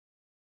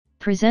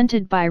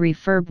Presented by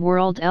Refurb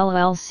World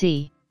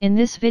LLC. In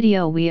this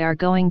video we are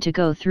going to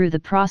go through the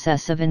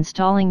process of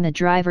installing the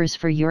drivers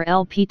for your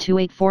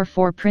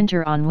LP2844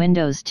 printer on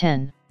Windows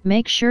 10.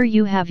 Make sure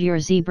you have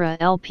your Zebra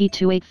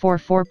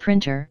LP2844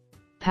 printer,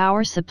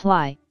 power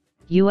supply,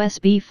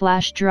 USB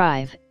flash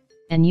drive,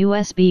 and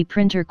USB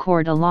printer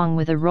cord along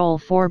with a roll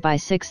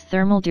 4x6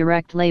 thermal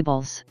direct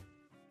labels.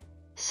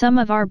 Some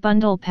of our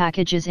bundle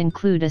packages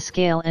include a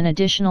scale and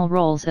additional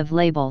rolls of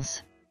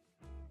labels.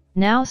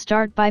 Now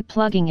start by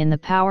plugging in the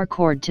power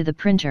cord to the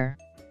printer.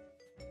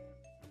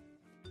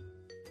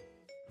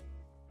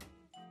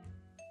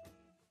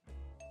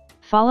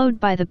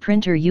 Followed by the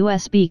printer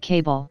USB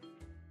cable.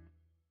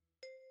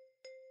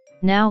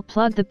 Now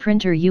plug the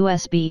printer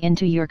USB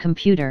into your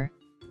computer.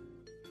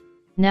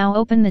 Now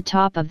open the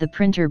top of the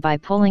printer by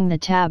pulling the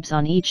tabs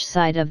on each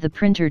side of the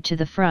printer to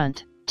the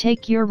front.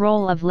 Take your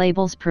roll of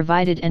labels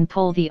provided and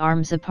pull the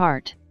arms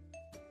apart.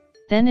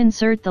 Then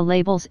insert the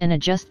labels and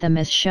adjust them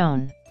as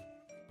shown.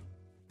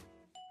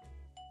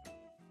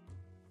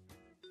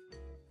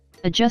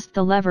 Adjust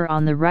the lever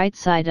on the right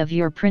side of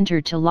your printer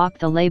to lock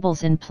the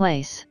labels in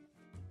place.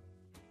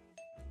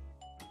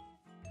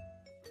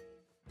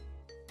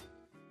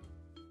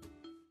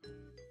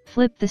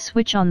 Flip the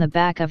switch on the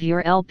back of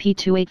your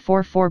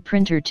LP2844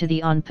 printer to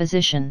the on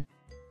position.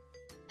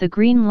 The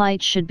green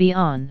light should be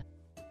on.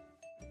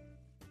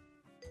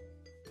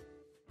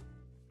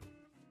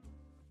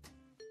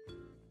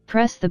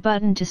 Press the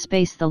button to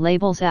space the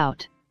labels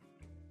out.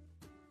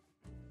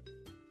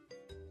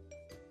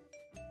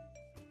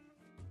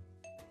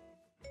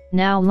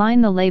 Now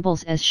line the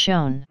labels as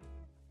shown.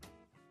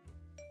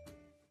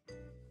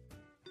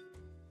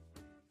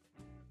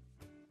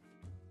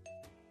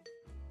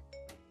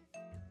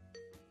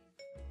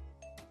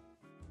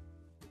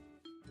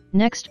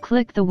 Next,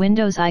 click the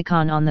Windows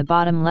icon on the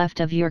bottom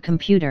left of your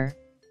computer,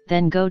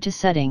 then go to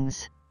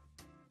Settings.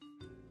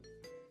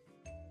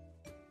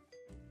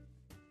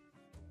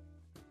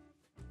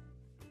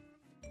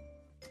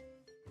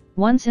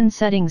 Once in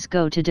Settings,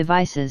 go to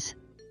Devices,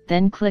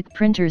 then click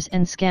Printers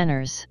and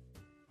Scanners.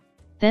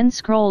 Then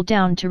scroll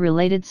down to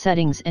Related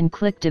Settings and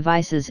click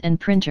Devices and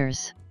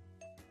Printers.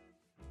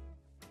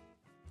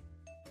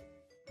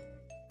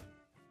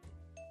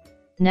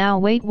 Now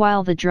wait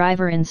while the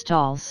driver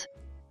installs.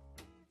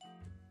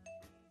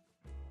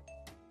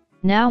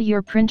 Now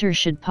your printer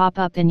should pop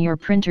up in your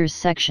Printers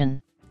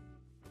section.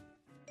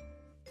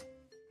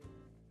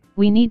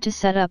 We need to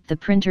set up the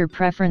printer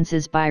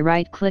preferences by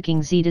right-clicking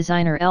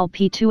ZDesigner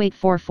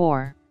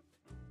LP2844.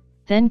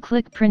 Then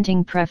click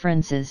Printing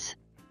Preferences.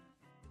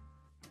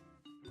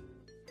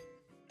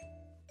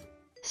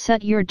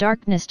 Set your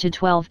darkness to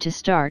 12 to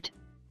start.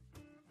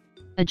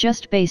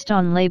 Adjust based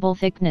on label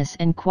thickness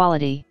and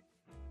quality.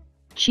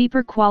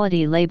 Cheaper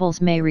quality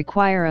labels may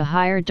require a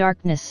higher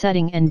darkness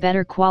setting and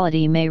better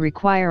quality may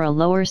require a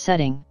lower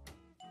setting.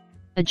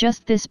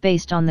 Adjust this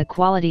based on the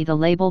quality the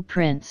label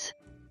prints.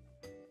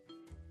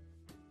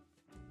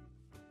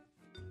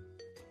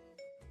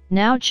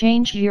 Now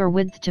change your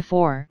width to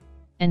 4,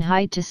 and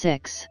height to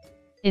 6.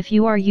 If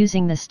you are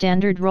using the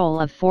standard roll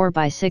of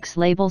 4x6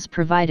 labels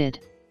provided,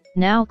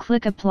 now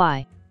click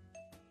Apply.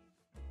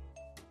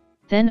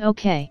 Then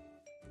OK.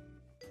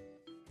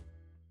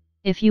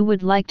 If you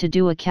would like to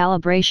do a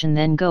calibration,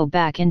 then go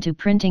back into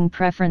Printing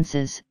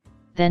Preferences,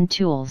 then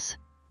Tools.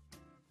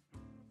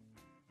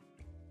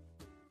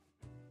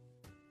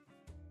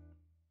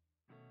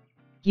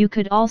 You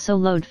could also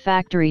load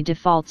factory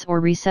defaults or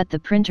reset the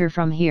printer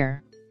from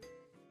here.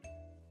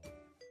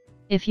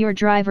 If your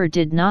driver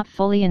did not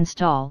fully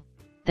install,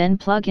 then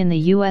plug in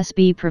the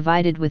USB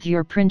provided with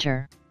your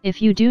printer. If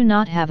you do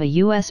not have a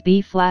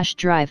USB flash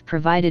drive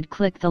provided,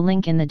 click the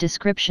link in the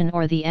description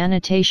or the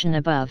annotation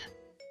above.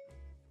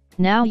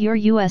 Now your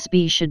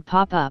USB should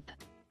pop up.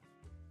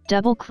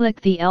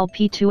 Double-click the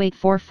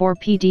LP2844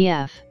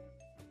 PDF.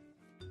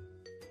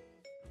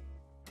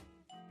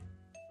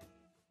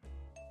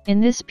 In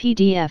this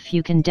PDF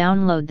you can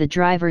download the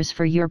drivers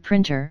for your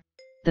printer,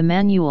 the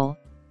manual,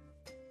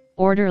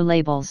 order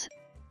labels,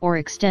 or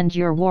extend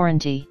your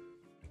warranty.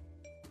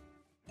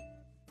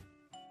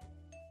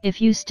 If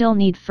you still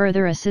need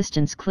further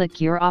assistance, click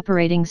your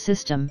operating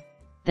system,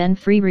 then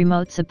free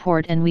remote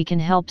support, and we can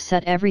help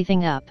set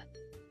everything up.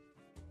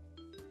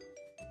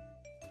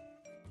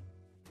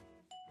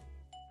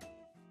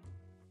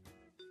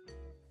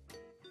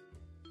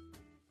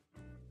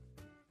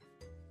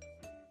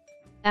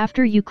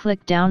 After you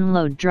click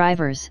Download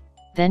Drivers,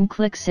 then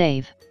click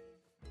Save.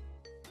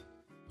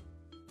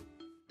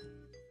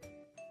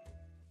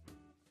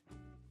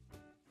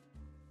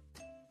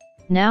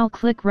 Now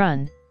click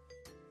Run.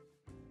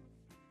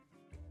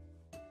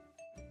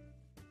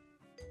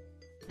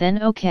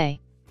 Then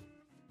OK.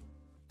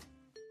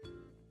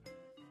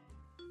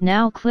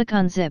 Now click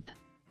Unzip.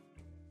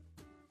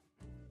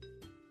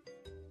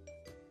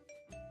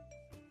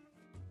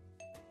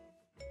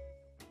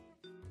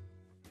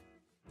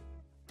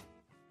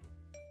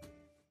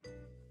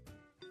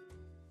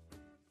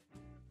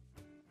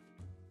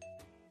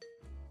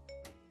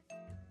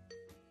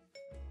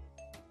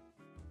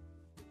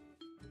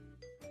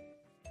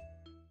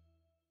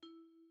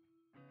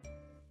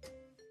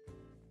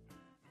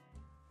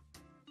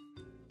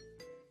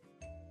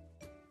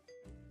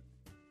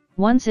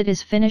 Once it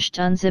is finished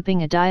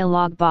unzipping, a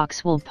dialog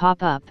box will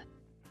pop up.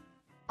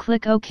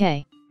 Click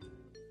OK.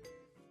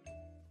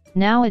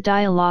 Now a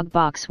dialog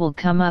box will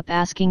come up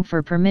asking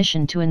for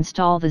permission to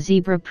install the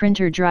Zebra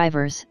printer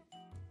drivers.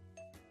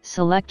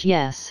 Select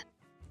Yes.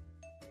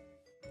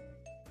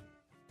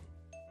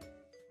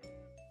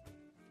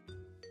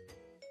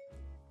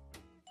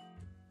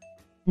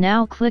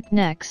 Now click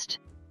Next.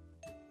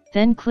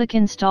 Then click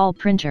Install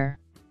Printer.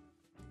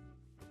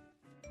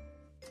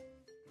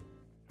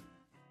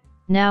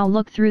 Now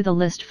look through the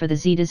list for the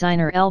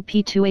ZDesigner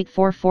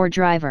LP2844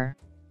 driver.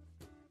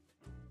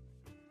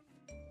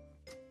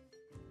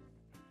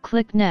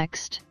 Click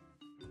Next.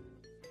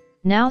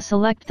 Now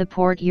select the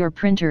port your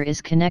printer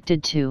is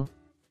connected to.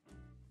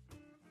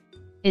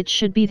 It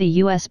should be the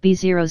USB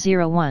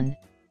 001,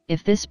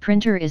 if this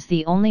printer is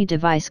the only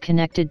device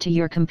connected to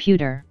your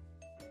computer.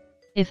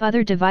 If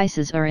other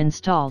devices are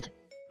installed,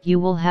 you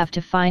will have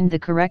to find the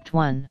correct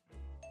one.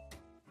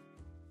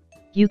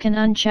 You can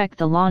uncheck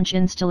the launch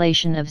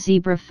installation of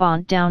Zebra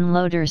Font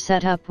Downloader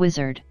Setup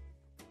Wizard.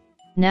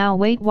 Now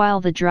wait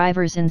while the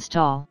drivers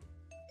install.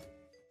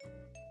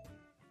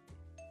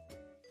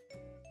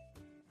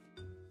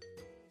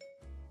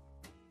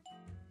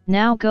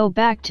 Now go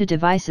back to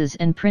Devices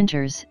and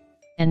Printers,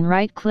 and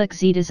right-click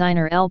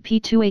ZDesigner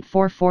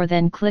LP2844,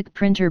 then click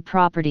Printer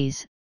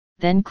Properties,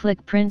 then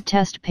click Print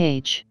Test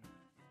Page.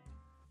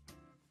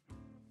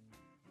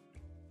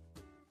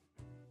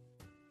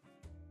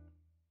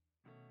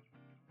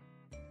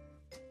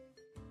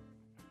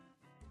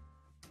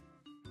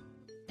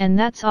 And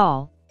that's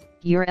all,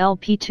 your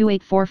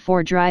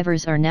LP2844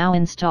 drivers are now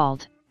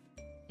installed.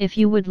 If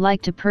you would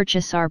like to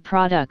purchase our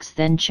products,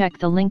 then check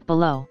the link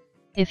below.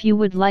 If you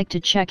would like to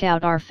check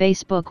out our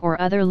Facebook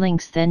or other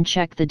links, then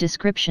check the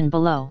description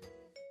below.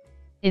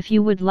 If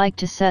you would like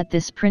to set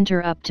this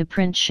printer up to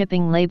print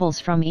shipping labels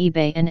from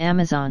eBay and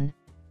Amazon,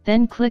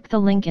 then click the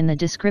link in the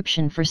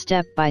description for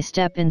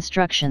step-by-step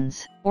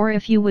instructions. Or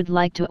if you would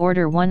like to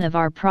order one of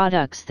our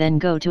products, then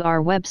go to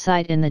our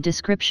website in the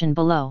description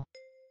below.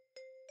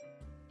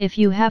 If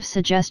you have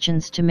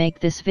suggestions to make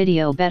this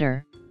video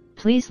better,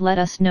 please let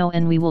us know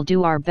and we will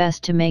do our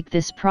best to make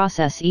this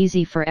process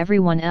easy for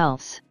everyone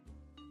else.